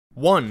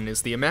One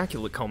is the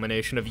immaculate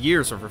culmination of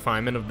years of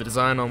refinement of the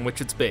design on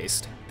which it's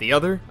based. The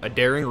other, a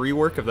daring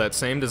rework of that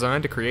same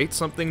design to create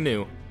something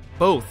new.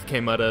 Both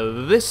came out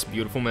of this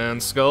beautiful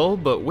man's skull,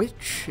 but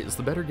which is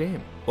the better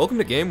game? Welcome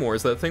to Game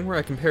Wars, that thing where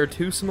I compare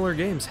two similar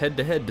games head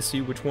to head to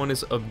see which one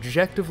is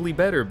objectively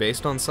better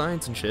based on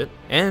science and shit.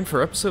 And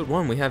for episode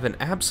 1 we have an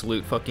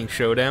absolute fucking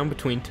showdown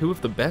between two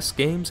of the best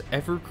games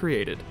ever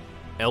created.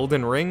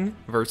 Elden Ring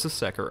versus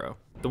Sekiro.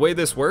 The way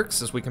this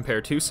works is we compare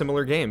two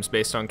similar games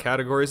based on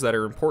categories that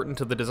are important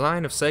to the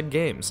design of said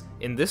games.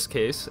 In this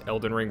case,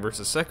 Elden Ring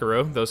versus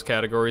Sekiro, those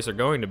categories are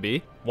going to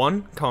be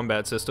 1.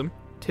 Combat system,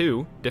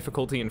 2.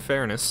 Difficulty and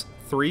fairness,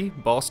 3.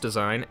 Boss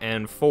design,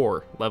 and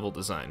 4. Level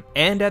design.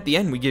 And at the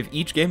end we give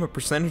each game a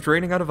percentage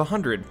rating out of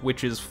 100,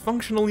 which is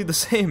functionally the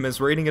same as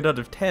rating it out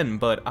of 10,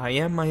 but I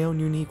am my own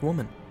unique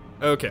woman.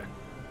 Okay.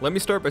 Let me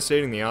start by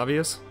stating the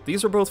obvious.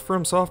 These are both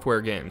From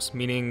Software games,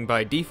 meaning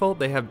by default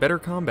they have better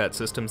combat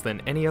systems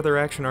than any other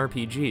action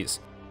RPGs.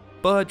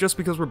 But just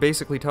because we're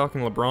basically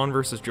talking LeBron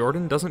versus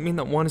Jordan doesn't mean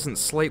that one isn't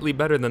slightly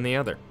better than the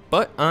other.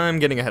 But I'm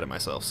getting ahead of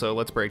myself, so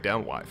let's break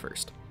down why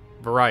first.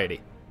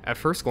 Variety. At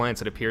first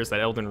glance it appears that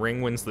Elden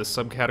Ring wins this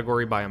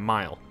subcategory by a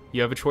mile.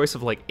 You have a choice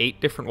of like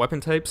 8 different weapon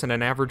types and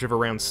an average of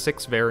around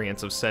 6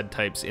 variants of said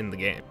types in the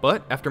game.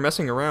 But after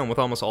messing around with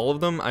almost all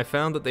of them, I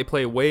found that they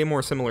play way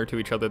more similar to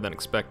each other than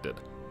expected.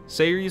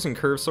 Say you're using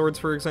curved swords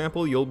for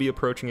example, you'll be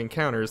approaching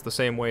encounters the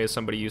same way as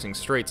somebody using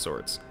straight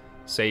swords.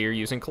 Say you're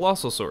using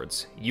colossal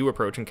swords, you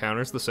approach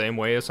encounters the same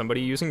way as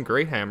somebody using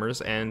great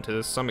hammers and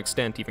to some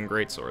extent even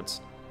great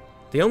swords.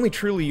 The only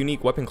truly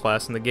unique weapon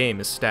class in the game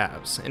is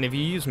staves, and if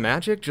you use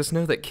magic, just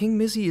know that King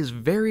Mizzy is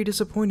very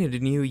disappointed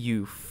in you,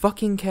 you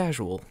fucking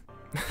casual.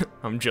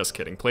 I'm just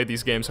kidding, play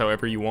these games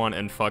however you want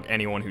and fuck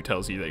anyone who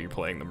tells you that you're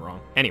playing them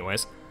wrong.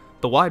 Anyways,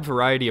 the wide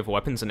variety of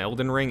weapons in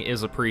Elden Ring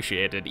is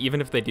appreciated,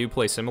 even if they do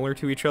play similar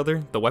to each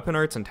other. The weapon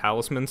arts and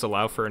talismans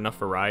allow for enough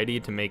variety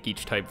to make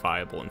each type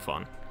viable and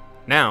fun.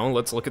 Now,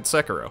 let's look at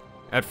Sekiro.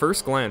 At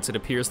first glance, it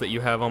appears that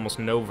you have almost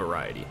no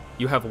variety.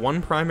 You have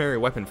one primary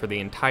weapon for the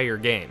entire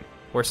game.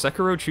 Where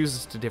Sekiro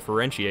chooses to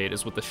differentiate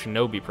is with the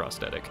shinobi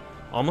prosthetic.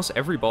 Almost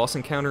every boss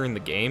encounter in the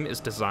game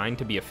is designed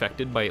to be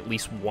affected by at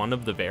least one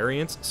of the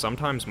variants,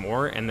 sometimes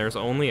more, and there's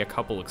only a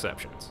couple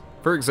exceptions.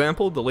 For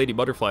example, the Lady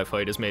Butterfly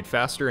fight is made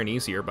faster and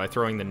easier by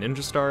throwing the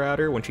ninja star at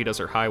her when she does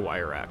her high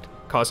wire act,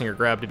 causing her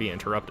grab to be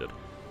interrupted.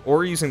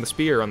 Or using the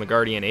spear on the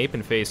Guardian Ape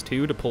in Phase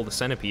 2 to pull the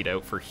centipede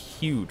out for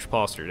huge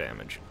posture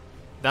damage.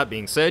 That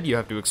being said, you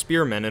have to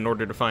experiment in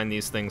order to find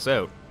these things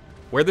out.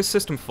 Where this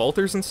system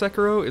falters in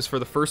Sekiro is for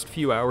the first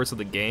few hours of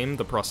the game,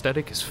 the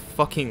prosthetic is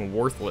fucking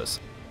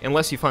worthless.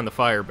 Unless you find the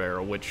fire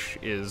barrel, which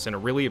is in a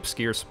really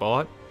obscure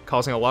spot,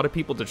 causing a lot of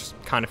people to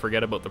just kind of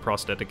forget about the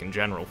prosthetic in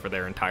general for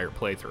their entire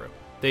playthrough.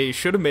 They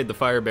should have made the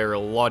fire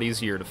barrel a lot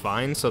easier to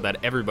find so that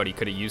everybody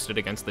could have used it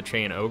against the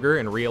Chain Ogre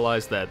and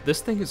realized that this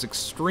thing is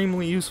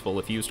extremely useful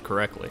if used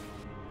correctly.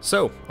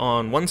 So,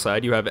 on one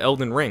side you have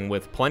Elden Ring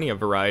with plenty of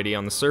variety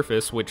on the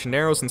surface, which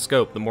narrows in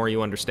scope the more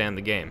you understand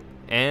the game.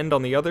 And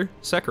on the other,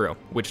 Sekiro,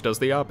 which does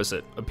the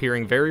opposite,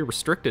 appearing very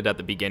restricted at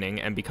the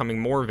beginning and becoming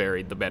more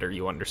varied the better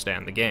you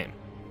understand the game.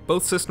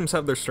 Both systems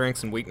have their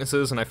strengths and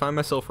weaknesses, and I find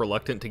myself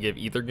reluctant to give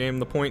either game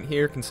the point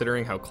here,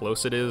 considering how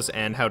close it is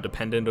and how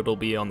dependent it'll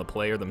be on the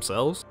player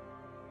themselves.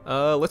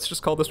 Let's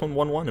just call this one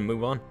 1-1 and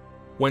move on.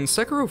 When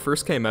Sekiro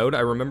first came out,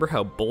 I remember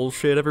how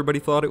bullshit everybody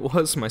thought it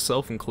was,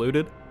 myself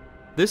included.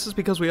 This is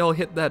because we all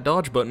hit that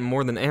dodge button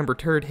more than Amber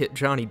Turd hit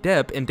Johnny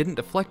Depp and didn't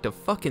deflect a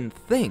fucking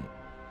thing.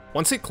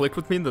 Once it clicked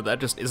with me that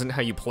that just isn't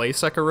how you play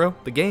Sekiro,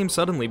 the game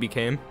suddenly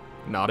became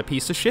not a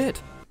piece of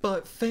shit.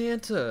 But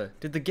Fanta,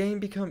 did the game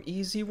become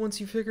easy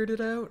once you figured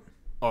it out?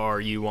 Are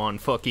you on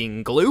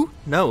fucking glue?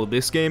 No,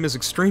 this game is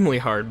extremely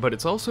hard, but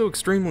it's also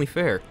extremely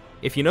fair.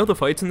 If you know the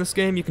fights in this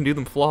game, you can do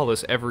them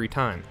flawless every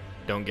time.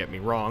 Don't get me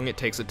wrong, it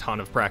takes a ton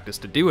of practice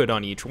to do it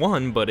on each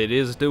one, but it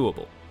is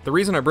doable. The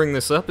reason I bring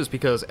this up is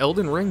because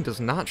Elden Ring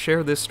does not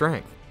share this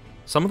strength.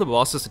 Some of the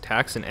boss's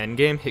attacks in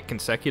endgame hit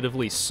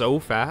consecutively so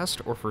fast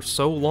or for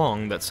so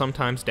long that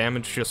sometimes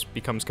damage just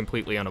becomes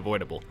completely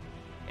unavoidable.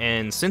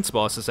 And since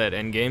bosses at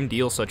endgame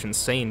deal such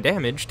insane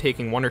damage,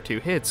 taking 1 or 2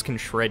 hits can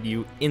shred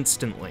you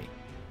instantly.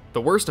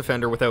 The worst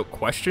offender without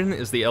question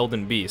is the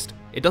Elden Beast.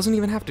 It doesn't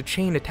even have to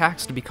chain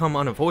attacks to become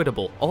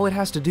unavoidable, all it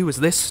has to do is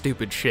this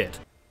stupid shit.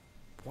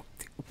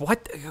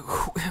 What?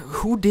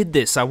 Who did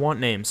this? I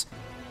want names.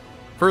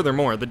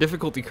 Furthermore, the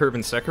difficulty curve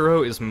in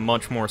Sekiro is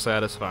much more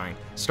satisfying,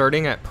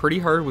 starting at pretty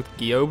hard with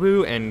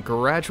Gyobu and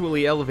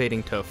gradually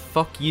elevating to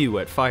fuck you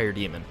at Fire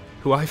Demon,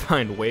 who I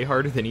find way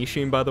harder than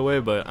Ishin by the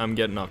way, but I'm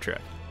getting off track.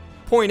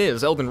 Point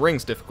is, Elden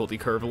Ring's difficulty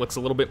curve looks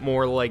a little bit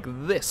more like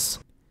this.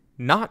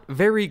 Not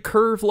very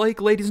curve-like,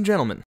 ladies and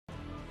gentlemen.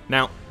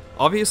 Now,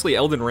 obviously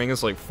Elden Ring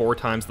is like 4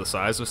 times the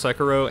size of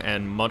Sekiro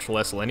and much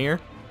less linear.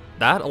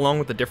 That, along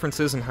with the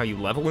differences in how you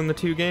level in the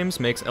two games,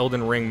 makes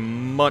Elden Ring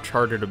much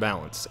harder to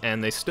balance,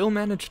 and they still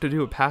manage to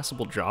do a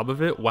passable job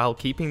of it while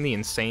keeping the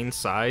insane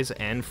size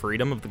and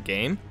freedom of the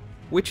game,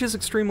 which is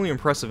extremely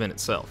impressive in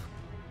itself.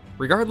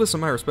 Regardless of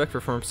my respect for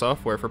From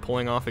Software for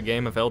pulling off a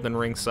game of Elden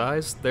Ring's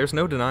size, there's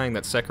no denying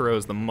that Sekiro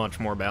is the much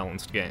more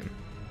balanced game.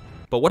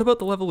 But what about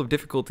the level of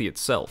difficulty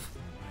itself?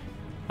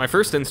 My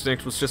first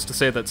instinct was just to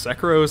say that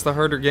Sekiro is the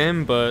harder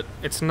game, but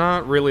it's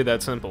not really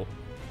that simple.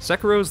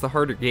 Sekiro is the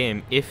harder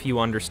game if you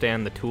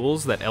understand the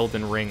tools that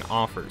Elden Ring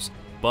offers,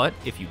 but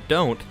if you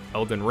don't,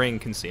 Elden Ring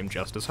can seem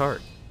just as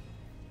hard.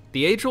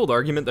 The age-old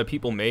argument that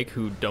people make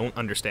who don't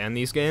understand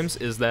these games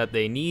is that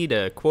they need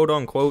a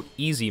quote-unquote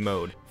easy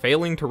mode,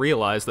 failing to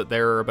realize that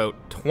there are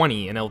about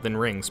 20 in Elden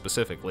Ring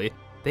specifically.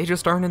 They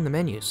just aren't in the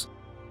menus.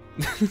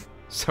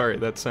 Sorry,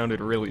 that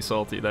sounded really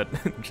salty.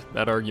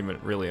 That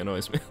argument really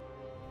annoys me.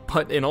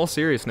 But in all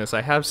seriousness,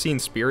 I have seen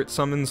spirit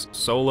summons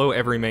solo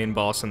every main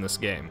boss in this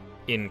game.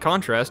 In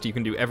contrast, you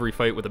can do every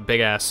fight with a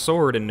big-ass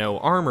sword and no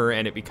armor,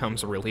 and it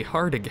becomes really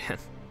hard again.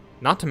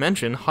 Not to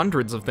mention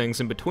hundreds of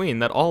things in between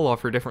that all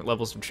offer different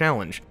levels of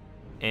challenge.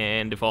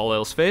 And if all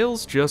else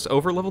fails, just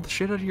overlevel the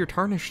shit out of your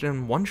Tarnished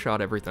and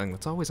one-shot everything.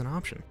 That's always an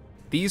option.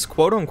 These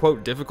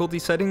quote-unquote difficulty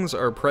settings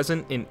are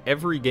present in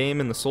every game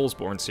in the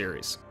Soulsborne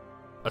series,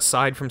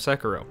 aside from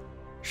Sekiro.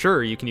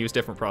 Sure, you can use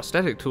different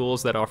prosthetic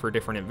tools that offer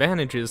different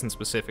advantages in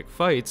specific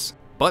fights,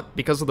 but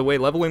because of the way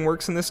leveling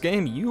works in this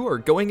game, you are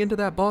going into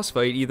that boss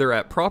fight either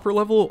at proper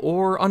level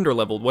or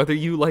underleveled, whether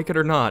you like it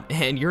or not,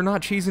 and you're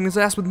not cheesing his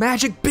ass with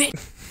magic,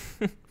 bitch!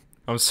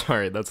 I'm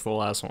sorry, that's the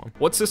last one.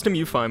 What system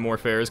you find more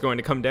fair is going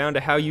to come down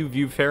to how you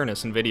view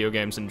fairness in video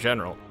games in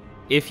general.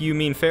 If you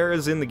mean fair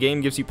as in the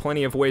game gives you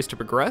plenty of ways to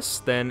progress,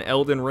 then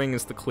Elden Ring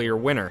is the clear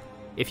winner.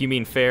 If you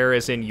mean fair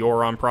as in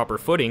you're on proper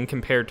footing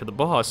compared to the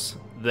boss,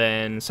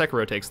 then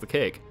Sekiro takes the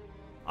cake.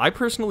 I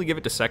personally give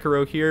it to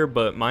Sekiro here,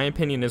 but my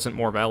opinion isn't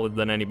more valid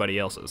than anybody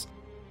else's.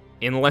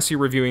 Unless you're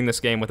reviewing this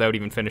game without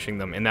even finishing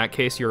them. In that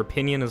case, your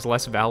opinion is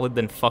less valid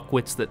than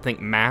fuckwits that think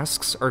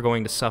masks are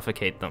going to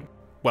suffocate them.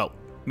 Well,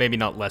 maybe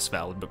not less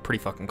valid, but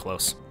pretty fucking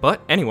close.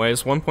 But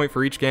anyways, 1 point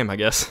for each game, I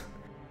guess.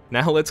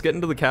 Now let's get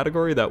into the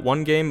category that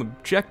one game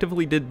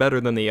objectively did better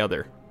than the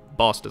other: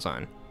 boss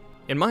design.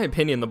 In my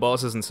opinion, the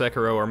bosses in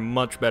Sekiro are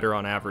much better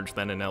on average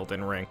than in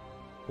Elden Ring.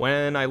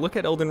 When I look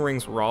at Elden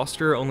Ring's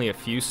roster, only a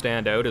few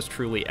stand out as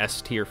truly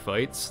S-tier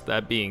fights,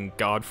 that being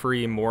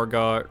Godfrey,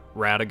 Morgott,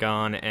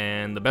 Radagon,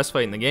 and the best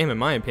fight in the game, in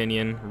my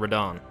opinion,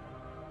 Radahn.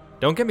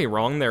 Don't get me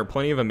wrong, there are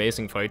plenty of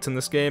amazing fights in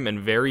this game, and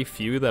very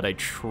few that I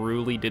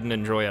truly didn't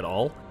enjoy at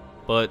all,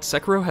 but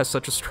Sekiro has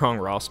such a strong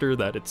roster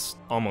that it's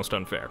almost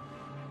unfair.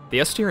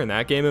 The S-tier in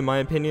that game, in my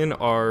opinion,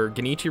 are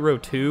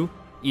Genichiro 2,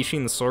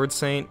 Ishin the Sword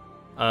Saint,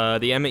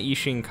 the Emma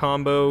Ishin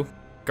combo,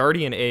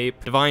 Guardian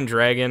Ape, Divine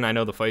Dragon. I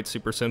know the fight's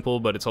super simple,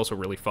 but it's also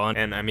really fun,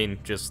 and I mean,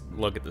 just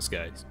look at this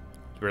guy. It's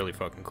really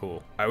fucking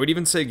cool. I would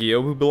even say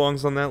Gyobu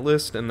belongs on that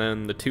list, and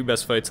then the two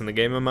best fights in the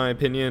game, in my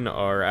opinion,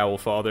 are Owl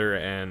Father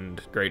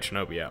and Great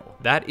Shinobi Owl.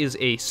 That is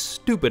a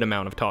stupid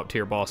amount of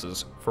top-tier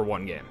bosses for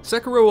one game.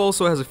 Sekiro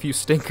also has a few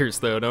stinkers,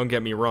 though, don't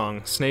get me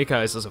wrong. Snake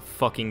Eyes is a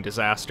fucking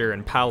disaster,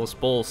 and Palace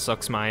Bowl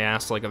sucks my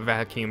ass like a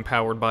vacuum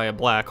powered by a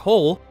black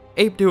hole.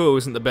 Ape Duo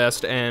isn't the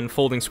best, and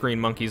Folding Screen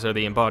Monkeys are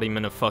the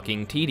embodiment of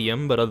fucking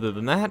tedium, but other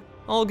than that,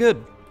 all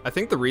good. I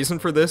think the reason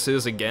for this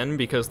is, again,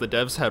 because the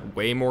devs had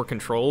way more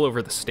control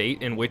over the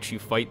state in which you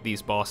fight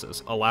these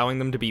bosses, allowing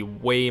them to be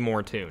way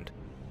more tuned.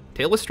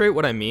 To illustrate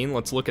what I mean,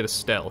 let's look at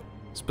Estelle,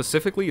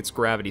 specifically its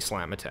Gravity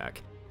Slam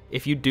attack.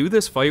 If you do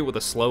this fight with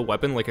a slow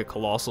weapon like a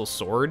Colossal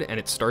Sword, and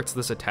it starts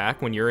this attack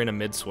when you're in a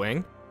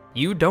mid-swing,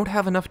 you don't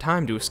have enough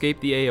time to escape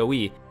the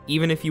AoE,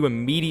 even if you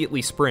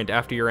immediately sprint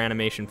after your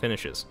animation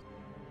finishes.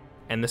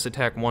 And this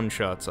attack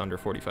one-shots under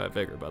 45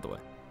 Vigor, by the way.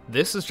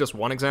 This is just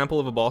one example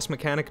of a boss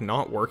mechanic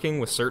not working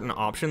with certain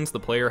options the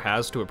player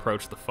has to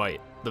approach the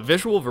fight. The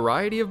visual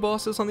variety of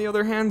bosses, on the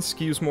other hand,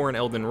 skews more in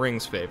Elden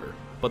Ring's favor.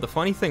 But the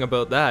funny thing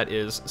about that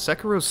is,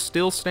 Sekiro's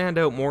still stand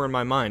out more in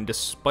my mind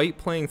despite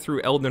playing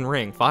through Elden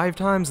Ring 5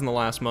 times in the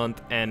last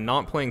month and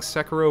not playing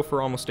Sekiro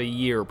for almost a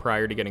year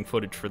prior to getting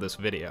footage for this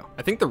video.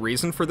 I think the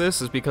reason for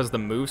this is because the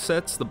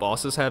movesets the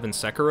bosses have in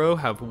Sekiro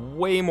have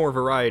way more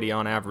variety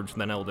on average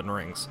than Elden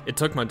Ring's. It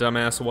took my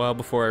dumbass a while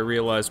before I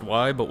realized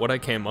why, but what I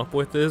came up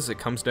with is it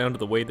comes down to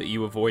the way that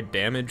you avoid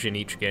damage in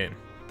each game.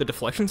 The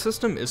deflection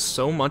system is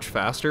so much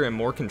faster and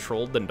more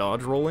controlled than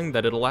dodge rolling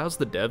that it allows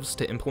the devs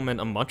to implement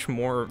a much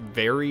more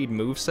varied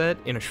moveset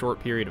in a short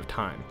period of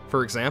time.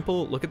 For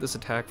example, look at this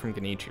attack from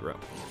Genichiro.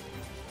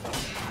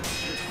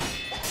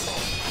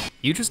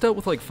 You just dealt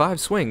with like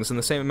 5 swings in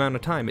the same amount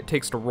of time it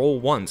takes to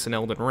roll once in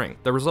Elden Ring,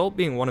 the result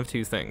being one of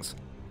two things.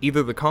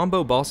 Either the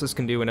combo bosses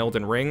can do in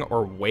Elden Ring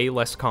are way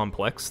less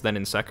complex than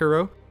in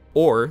Sekiro,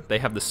 or they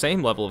have the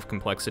same level of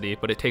complexity,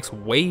 but it takes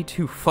way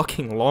too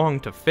fucking long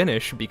to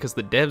finish because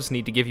the devs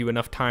need to give you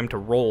enough time to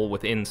roll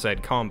within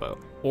said combo.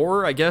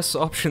 Or, I guess,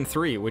 option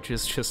 3, which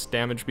is just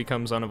damage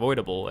becomes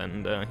unavoidable,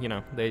 and, you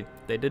know, they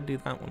did do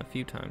that one a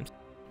few times.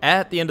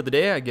 At the end of the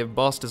day, I give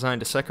boss design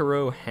to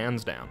Sekiro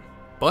hands down.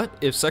 But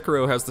if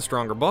Sekiro has the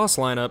stronger boss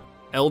lineup,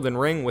 Elden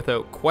Ring,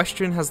 without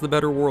question, has the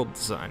better world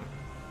design.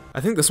 I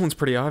think this one's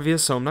pretty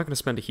obvious, so I'm not going to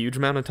spend a huge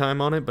amount of time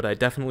on it, but I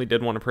definitely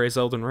did want to praise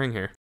Elden Ring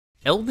here.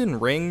 Elden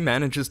Ring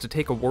manages to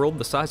take a world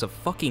the size of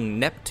fucking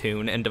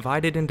Neptune and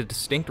divide it into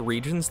distinct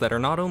regions that are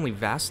not only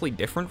vastly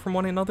different from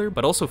one another,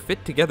 but also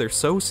fit together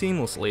so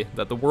seamlessly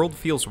that the world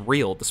feels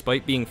real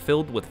despite being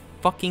filled with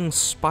fucking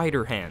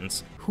spider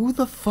hands. Who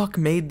the fuck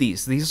made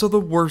these? These are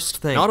the worst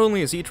thing. Not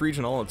only is each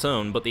region all its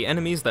own, but the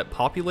enemies that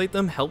populate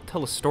them help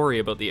tell a story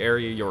about the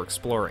area you're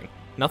exploring.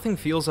 Nothing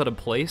feels out of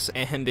place,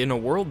 and in a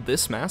world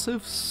this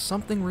massive,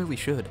 something really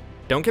should.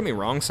 Don't get me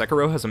wrong,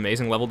 Sekiro has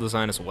amazing level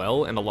design as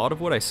well, and a lot of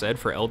what I said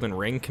for Elden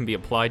Ring can be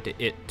applied to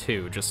it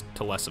too, just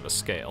to less of a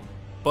scale.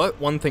 But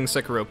one thing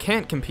Sekiro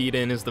can't compete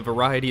in is the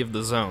variety of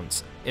the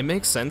zones. It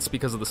makes sense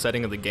because of the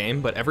setting of the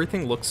game, but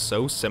everything looks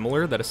so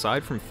similar that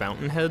aside from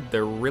Fountainhead,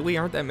 there really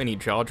aren't that many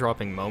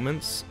jaw-dropping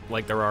moments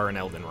like there are in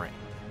Elden Ring.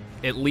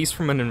 At least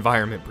from an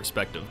environment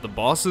perspective, the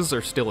bosses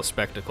are still a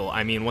spectacle.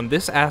 I mean, when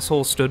this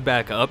asshole stood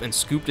back up and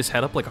scooped his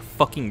head up like a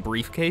fucking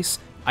briefcase,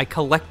 I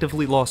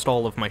collectively lost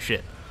all of my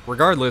shit.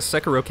 Regardless,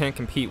 Sekiro can't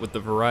compete with the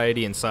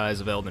variety and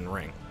size of Elden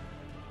Ring.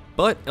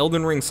 But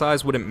Elden Ring's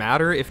size wouldn't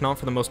matter if not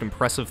for the most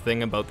impressive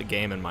thing about the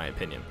game in my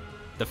opinion.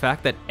 The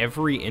fact that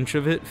every inch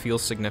of it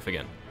feels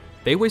significant.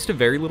 They wasted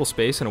very little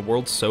space in a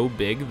world so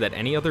big that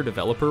any other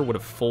developer would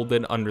have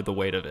folded under the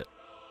weight of it.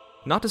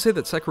 Not to say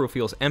that Sekiro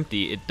feels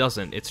empty, it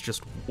doesn't, it's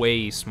just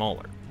way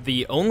smaller.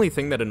 The only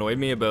thing that annoyed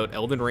me about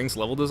Elden Ring's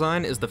level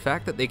design is the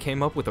fact that they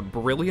came up with a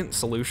brilliant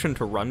solution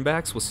to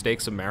runbacks with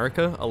Stakes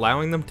America,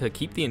 allowing them to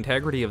keep the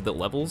integrity of the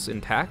levels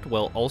intact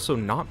while also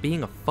not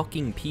being a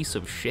fucking piece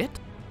of shit?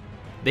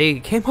 They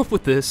came up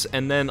with this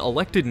and then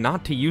elected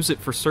not to use it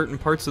for certain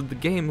parts of the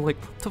game, like,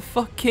 what the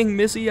fuck, King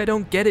Mizzy? I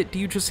don't get it, do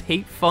you just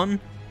hate fun?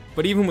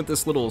 But even with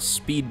this little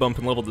speed bump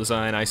in level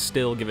design, I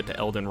still give it to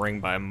Elden Ring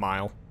by a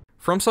mile.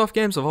 FromSoft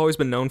games have always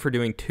been known for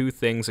doing two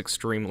things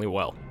extremely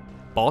well: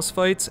 boss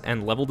fights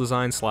and level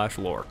design /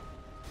 lore.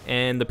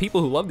 And the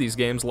people who love these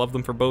games love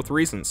them for both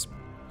reasons.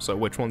 So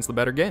which one's the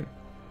better game?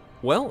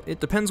 Well,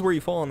 it depends where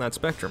you fall on that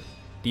spectrum.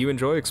 Do you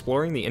enjoy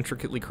exploring the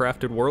intricately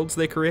crafted worlds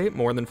they create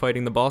more than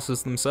fighting the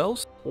bosses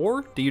themselves?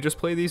 Or do you just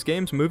play these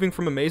games moving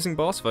from amazing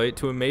boss fight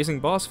to amazing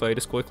boss fight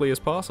as quickly as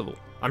possible?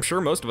 I'm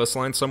sure most of us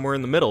land somewhere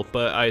in the middle,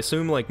 but I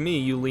assume like me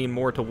you lean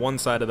more to one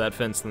side of that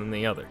fence than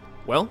the other.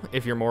 Well,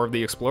 if you're more of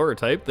the explorer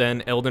type,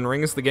 then Elden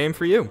Ring is the game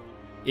for you.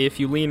 If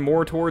you lean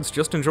more towards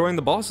just enjoying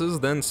the bosses,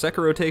 then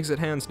Sekiro takes it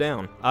hands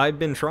down. I've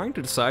been trying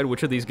to decide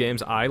which of these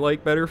games I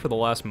like better for the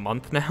last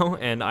month now,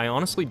 and I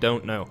honestly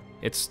don't know.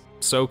 It's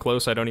so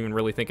close I don't even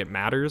really think it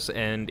matters,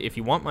 and if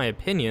you want my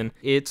opinion,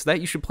 it's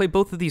that you should play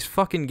both of these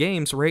fucking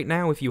games right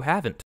now if you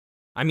haven't.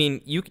 I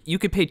mean, you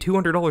could pay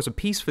 $200 a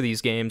piece for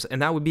these games,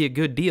 and that would be a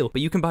good deal,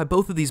 but you can buy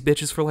both of these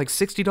bitches for like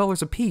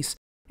 $60 a piece.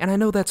 And I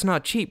know that's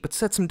not cheap, but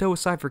set some dough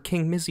aside for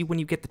King Mizzy when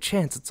you get the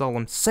chance, that's all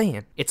I'm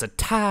saying. It's a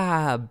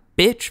tie,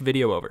 bitch.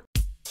 Video over.